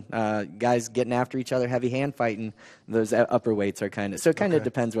 wrestling, guys getting after each other, heavy hand fighting, those upper weights are kind of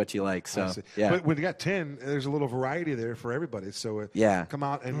depends what you like. So, yeah. But when you got 10, there's a little variety there for everybody. So come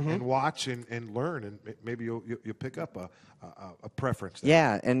out and watch and learn, and maybe you'll pick up a preference there.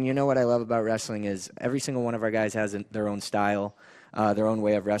 Yeah, and you know what I love about wrestling is every single one of our guys has their own style, their own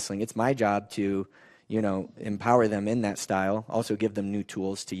way of wrestling. It's my job to, empower them in that style, also give them new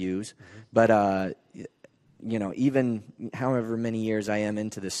tools to use. But, even however many years I am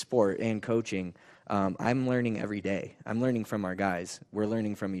into this sport and coaching, I'm learning every day. I'm learning from our guys. We're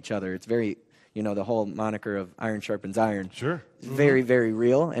learning from each other. It's very, the whole moniker of iron sharpens iron. Sure. Very, very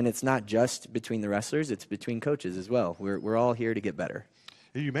real, and it's not just between the wrestlers, it's between coaches as well. We're all here to get better.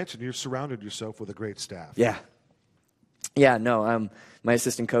 You mentioned you've surrounded yourself with a great staff. Yeah. Yeah, no, my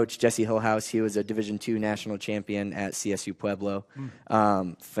assistant coach, Jesse Hillhouse, he was a Division II national champion at CSU Pueblo.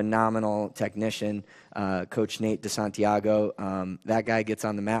 Phenomenal technician. Coach Nate DeSantiago, that guy gets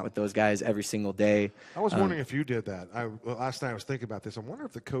on the mat with those guys every single day. I was wondering if you did that. Last night I was thinking about this. I wonder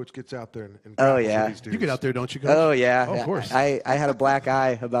if the coach gets out there and Oh, grapples yeah. with these dudes. You get out there, don't you, Coach? Oh, yeah. Oh, of course. I had a black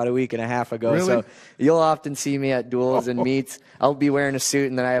eye about a week and a half ago. Really? So you'll often see me at duels and meets. I'll be wearing a suit,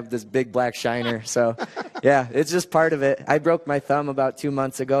 and then I have this big black shiner. So, yeah, it's just part of it. I broke my thumb about 2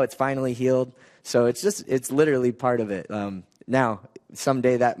 months ago. It's finally healed. So it's literally part of it. Now,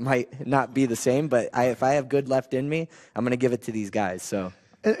 someday that might not be the same, but if I have good left in me, I'm going to give it to these guys. So,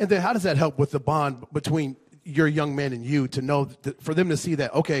 And then how does that help with the bond between your young men and you to know for them to see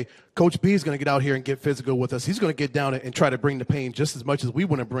that, okay, Coach B is going to get out here and get physical with us. He's going to get down and try to bring the pain just as much as we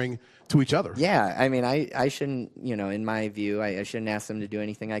want to bring to each other. Yeah, I mean, I shouldn't, in my view, I shouldn't ask them to do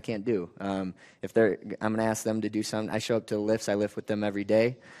anything I can't do. I'm going to ask them to do something. I show up to lifts. I lift with them every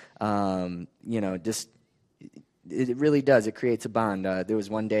day. It really does. It creates a bond. There was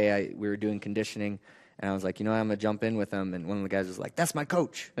one day we were doing conditioning, And I was like, I'm going to jump in with them. And one of the guys was like, that's my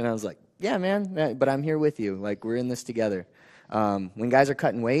coach. And I was like, yeah, man, but I'm here with you. Like, we're in this together. When guys are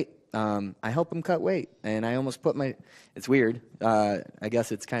cutting weight, I help them cut weight. And I almost put it's weird. I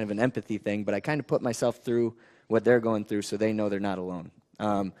guess it's kind of an empathy thing, but I kind of put myself through what they're going through so they know they're not alone.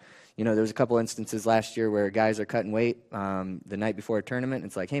 There was a couple instances last year where guys are cutting weight the night before a tournament.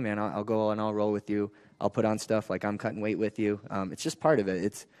 It's like, hey, man, I'll go and I'll roll with you. I'll put on stuff like I'm cutting weight with you. It's just part of it.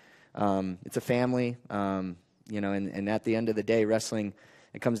 It's a family, and at the end of the day, wrestling,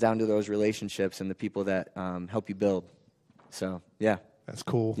 it comes down to those relationships and the people that help you build. So, yeah. That's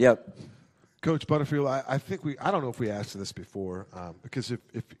cool. Yep. Coach Butterfield, I think I don't know if we asked this before, because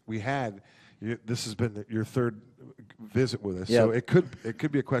if we had, this has been your third visit with us, yep. so it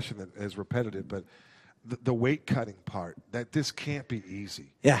could be a question that is repetitive, but the weight cutting part, that this can't be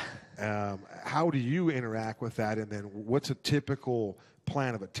easy. Yeah. How do you interact with that, and then what's a typical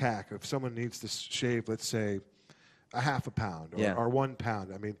plan of attack if someone needs to shave, let's say, a half a pound or 1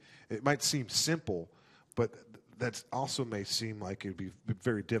 pound? I mean, it might seem simple, but that also may seem like it would be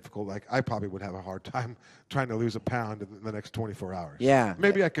very difficult. Like, I probably would have a hard time trying to lose a pound in the next 24 hours. Yeah.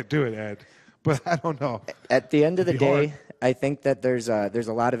 Maybe I could do it, Ed, but I don't know. At the end of the day, hard. I think that there's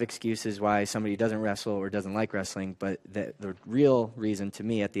a lot of excuses why somebody doesn't wrestle or doesn't like wrestling, but the real reason to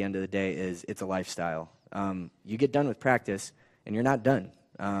me at the end of the day is it's a lifestyle. You get done with practice, and you're not done.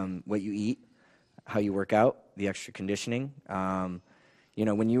 What you eat, how you work out, the extra conditioning.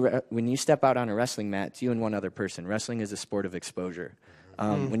 When you step out on a wrestling mat, it's you and one other person. Wrestling is a sport of exposure.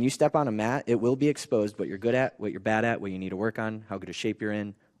 When you step on a mat, it will be exposed what you're good at, what you're bad at, what you need to work on, how good a shape you're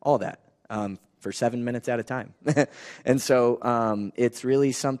in, all that, for 7 minutes at a time. And so it's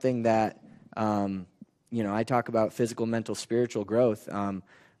really something that, I talk about physical, mental, spiritual growth.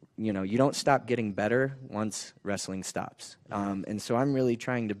 You don't stop getting better once wrestling stops. And so I'm really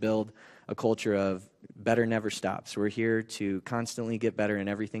trying to build a culture of better never stops. We're here to constantly get better in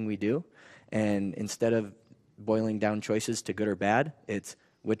everything we do. And instead of boiling down choices to good or bad, it's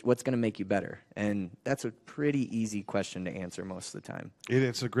what's going to make you better. And that's a pretty easy question to answer most of the time.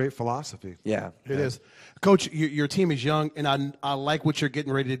 It's a great philosophy. Yeah. It is. Coach, your team is young, and I like what you're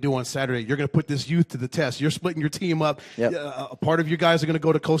getting ready to do on Saturday. You're going to put this youth to the test. You're splitting your team up. Yep. A part of you guys are going to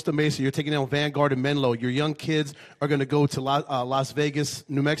go to Costa Mesa. You're taking down Vanguard and Menlo. Your young kids are going to go to Las Vegas,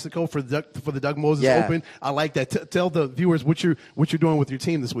 New Mexico for the Doug Moses Open. I like that. Tell the viewers what you're doing with your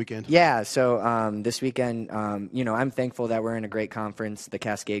team this weekend. Yeah, so this weekend, I'm thankful that we're in a great conference, the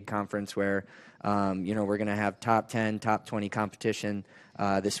Cascade Conference, where we're going to have top 10, top 20 competition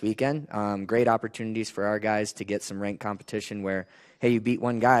this weekend. Great opportunities for our guys to get some ranked competition where, hey, you beat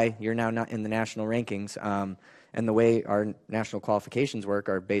one guy, you're now not in the national rankings. And the way our national qualifications work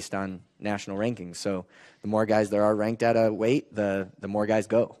are based on national rankings. So the more guys there are ranked at a weight, the more guys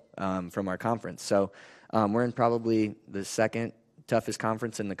go from our conference. So we're in probably the second toughest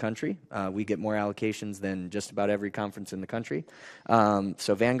conference in the country. We get more allocations than just about every conference in the country.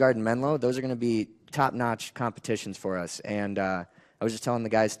 So Vanguard and Menlo, those are going to be top-notch competitions for us. And I was just telling the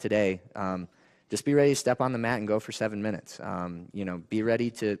guys today, just be ready to step on the mat and go for 7 minutes. Be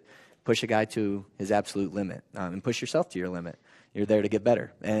ready to push a guy to his absolute limit and push yourself to your limit. You're there to get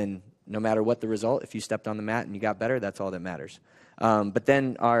better. And no matter what the result, if you stepped on the mat and you got better, that's all that matters. But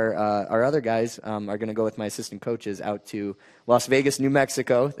then our other guys are going to go with my assistant coaches out to Las Vegas, New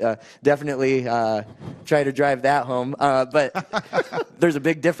Mexico. Definitely try to drive that home. But there's a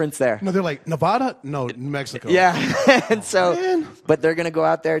big difference there. No, they're like, Nevada? No, New Mexico. Yeah. And so, but they're going to go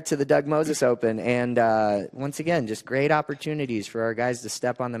out there to the Doug Moses Open. And once again, just great opportunities for our guys to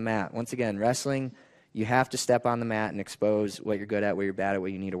step on the mat. Once again, wrestling, you have to step on the mat and expose what you're good at, what you're bad at,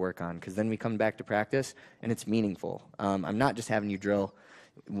 what you need to work on. Because then we come back to practice, and it's meaningful. I'm not just having you drill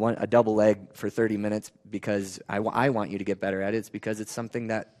a double leg for 30 minutes because I want you to get better at it. It's because it's something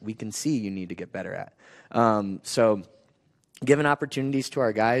that we can see you need to get better at. So giving opportunities to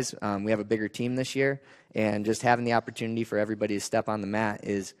our guys, we have a bigger team this year, and just having the opportunity for everybody to step on the mat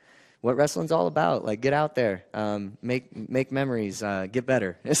is what wrestling's all about. Like, get out there, make memories, get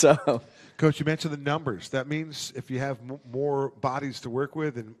better. So, Coach, you mentioned the numbers. That means if you have more bodies to work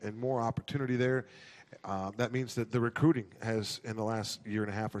with and more opportunity there, that means that the recruiting has, in the last year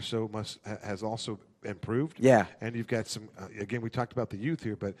and a half or so, has also improved. Yeah. And you've got some, again, we talked about the youth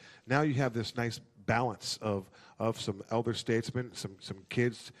here, but now you have this nice balance of some elder statesmen, some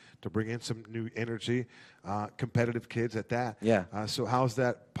kids to bring in some new energy, competitive kids at that. Yeah. So how's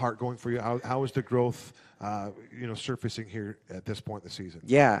that part going for you? How is the growth surfacing here at this point in the season?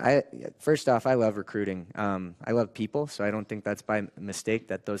 Yeah, first off, I love recruiting. I love people, so I don't think that's by mistake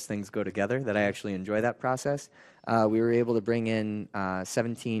that those things go together, that I actually enjoy that process. We were able to bring in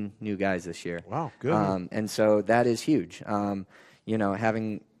 17 new guys this year. Wow, good. And so that is huge.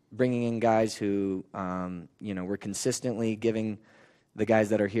 Bringing in guys who, we're consistently giving the guys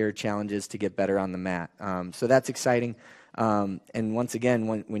that are here challenges to get better on the mat. So that's exciting. And once again,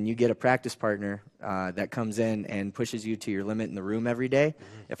 when you get a practice partner that comes in and pushes you to your limit in the room every day,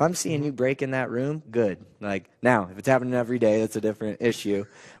 if I'm seeing you break in that room, good. Like, now, if it's happening every day, that's a different issue.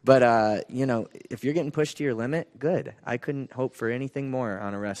 But, if you're getting pushed to your limit, good. I couldn't hope for anything more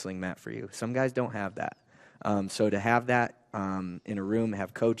on a wrestling mat for you. Some guys don't have that. So to have that in a room,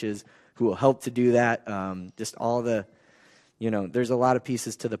 have coaches who will help to do that, just all the, there's a lot of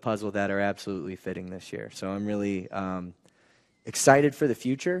pieces to the puzzle that are absolutely fitting this year. So I'm really excited for the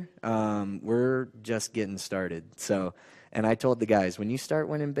future. We're just getting started. So, and I told the guys, when you start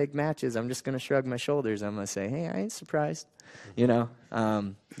winning big matches, I'm just going to shrug my shoulders. I'm going to say, hey, I ain't surprised. You guys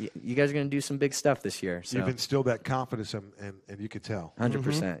are going to do some big stuff this year. So. You've instilled that confidence, and you could tell.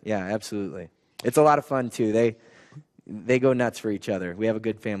 100%. Yeah, absolutely. It's a lot of fun, too. They go nuts for each other. We have a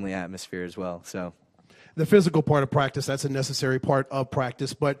good family atmosphere as well. So. The physical part of practice, that's a necessary part of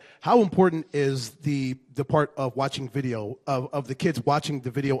practice, but how important is the part of watching video, of the kids watching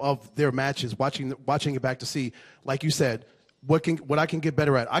the video of their matches, watching it back to see, like you said, what I can get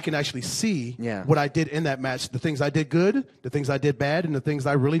better at? I can actually see what I did in that match, the things I did good, the things I did bad, and the things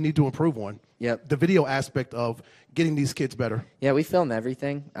I really need to improve on. Yep. The video aspect of getting these kids better. Yeah, we film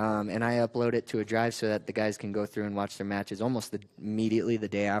everything, and I upload it to a drive so that the guys can go through and watch their matches almost immediately the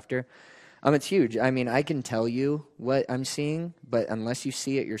day after. It's huge. I mean, I can tell you what I'm seeing, but unless you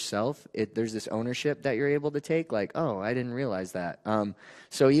see it yourself, there's this ownership that you're able to take, like, oh, I didn't realize that.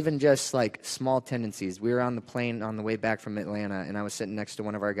 So even just, like, small tendencies. We were on the plane on the way back from Atlanta, and I was sitting next to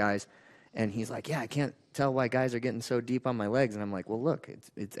one of our guys, and he's like, yeah, I can't tell why guys are getting so deep on my legs. And I'm like, well, look,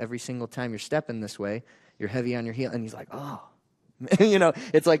 it's every single time you're stepping this way, you're heavy on your heel. And he's like, oh.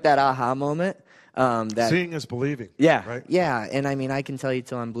 It's like that aha moment. Seeing is believing. Yeah, right? Yeah, and I mean, I can tell you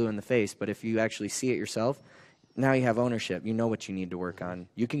till I'm blue in the face, but if you actually see it yourself, now you have ownership. You know what you need to work on.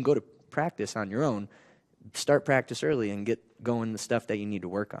 You can go to practice on your own, start practice early, and get going the stuff that you need to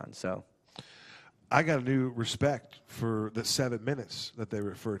work on. So, I got a new respect for the 7 minutes that they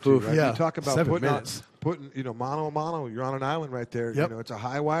refer to. Right? Yeah, you talk about 7 putting minutes. Mano a mano. You're on an island right there. Yep. It's a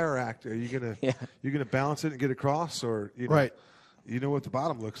high wire act. Are you gonna balance it and get across, or right? You know what the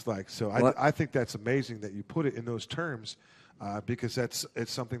bottom looks like. So I think that's amazing that you put it in those terms, because it's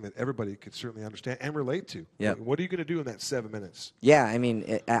something that everybody could certainly understand and relate to. Yep. What are you going to do in that 7 minutes? Yeah, I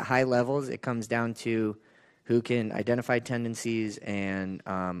mean, at high levels, it comes down to who can identify tendencies and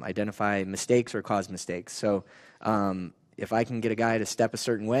identify mistakes or cause mistakes. So if I can get a guy to step a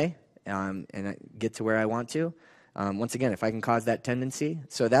certain way and get to where I want to, once again, if I can cause that tendency.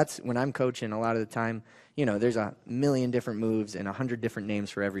 So that's when I'm coaching a lot of the time. There's a million different moves and 100 different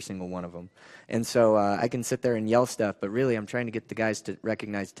names for every single one of them. And so I can sit there and yell stuff, but really I'm trying to get the guys to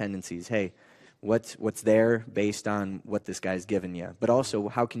recognize tendencies. Hey, what's there based on what this guy's given you? But also,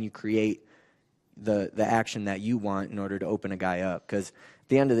 how can you create the action that you want in order to open a guy up? Because at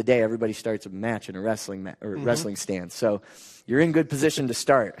the end of the day, everybody starts a match in a wrestling wrestling stance. So you're in good position to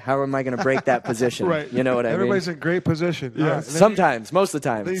start. How am I going to break that position? Right. You know what I mean? Everybody's in great position. Yeah. Sometimes, most of the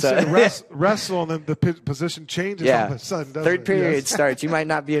time. Then you say wrestle, and then the position changes all of a sudden, doesn't Third it? period Yes. starts. You might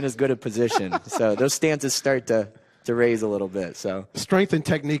not be in as good a position. So those stances start to raise a little bit. So Strength and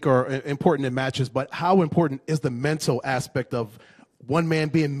technique are important in matches, but how important is the mental aspect of one man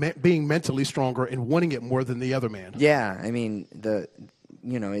being mentally stronger and wanting it more than the other man? yeah, I mean,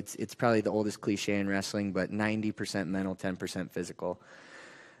 it's probably the oldest cliche in wrestling, but 90% mental, 10% physical.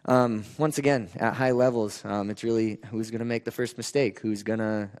 Once again, at high levels, it's really who's going to make the first mistake, who's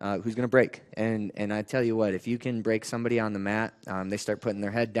gonna break. And I tell you what, if you can break somebody on the mat, they start putting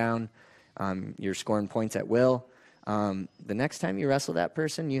their head down. You're scoring points at will. The next time you wrestle that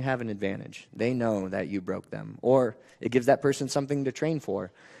person, you have an advantage. They know that you broke them, or it gives that person something to train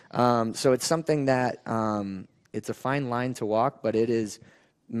for. So it's something that it's a fine line to walk, but it is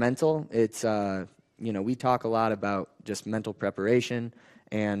mental. It's we talk a lot about just mental preparation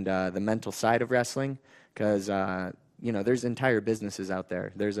and the mental side of wrestling, because there's entire businesses out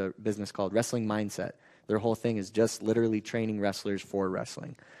there. There's a business called Wrestling Mindset. Their whole thing is just literally training wrestlers for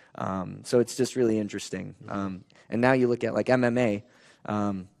wrestling. So it's just really interesting. And now you look at like MMA,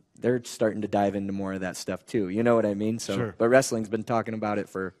 they're starting to dive into more of that stuff too. You know what I mean? So, Sure. But wrestling's been talking about it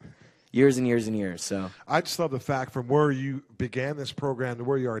for years and years and years. So I just love the fact from where you began this program to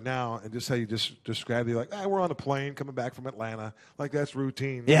where you are now, and just how you just described it, like, we're on a plane coming back from Atlanta, like that's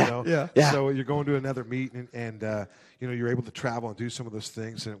routine. Yeah, you know? yeah. So you're going to another meet, and you're able to travel and do some of those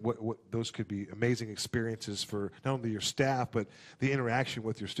things, and what those could be amazing experiences for not only your staff but the interaction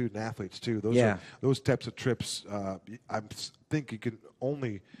with your student athletes too. Those types of trips, I think you can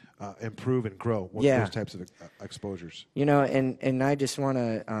only improve and grow with those types of exposures. And I just want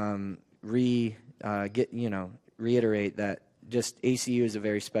to reiterate that just ACU is a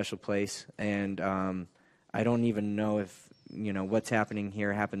very special place, and I don't even know if what's happening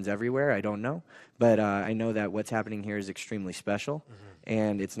here happens everywhere. I don't know, but I know that what's happening here is extremely special,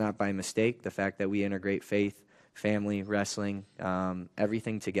 and it's not by mistake. The fact that we integrate faith, family, wrestling,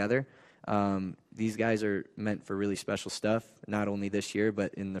 everything together. These guys are meant for really special stuff, not only this year,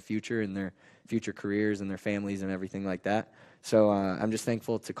 but in the future, in their future careers and their families and everything like that. So I'm just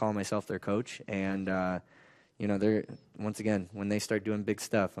thankful to call myself their coach. And, they're, once again, when they start doing big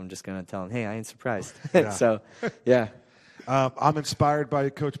stuff, I'm just going to tell them, hey, I ain't surprised. So, yeah. I'm inspired by you,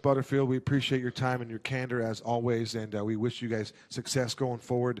 Coach Butterfield. We appreciate your time and your candor as always, and we wish you guys success going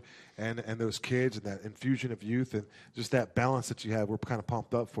forward, and those kids and that infusion of youth and just that balance that you have. We're kind of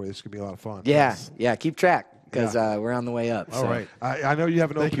pumped up for you. This is going to be a lot of fun. Yeah, keep track because we're on the way up. All right. I know you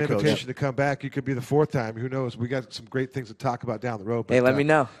have an open invitation to come back. You could be the fourth time. Who knows? We got some great things to talk about down the road. But, hey, let me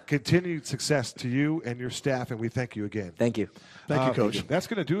know. Continued success to you and your staff, and we thank you again. Thank you. Thank you, Coach. That's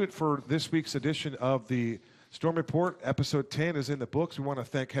going to do it for this week's edition of the Storm Report. Episode 10 is in the books. We want to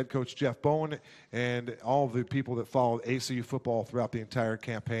thank head coach Jeff Bowen and all the people that followed ACU football throughout the entire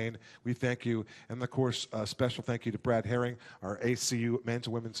campaign. We thank you. And, of course, a special thank you to Brad Herring, our ACU men's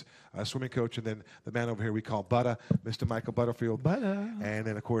and women's swimming coach, and then the man over here we call Butta, Mr. Michael Butterfield. And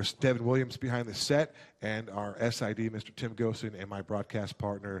then, of course, Devin Williams behind the set, and our SID, Mr. Tim Gosen, and my broadcast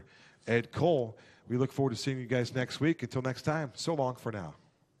partner, Ed Cole. We look forward to seeing you guys next week. Until next time, so long for now.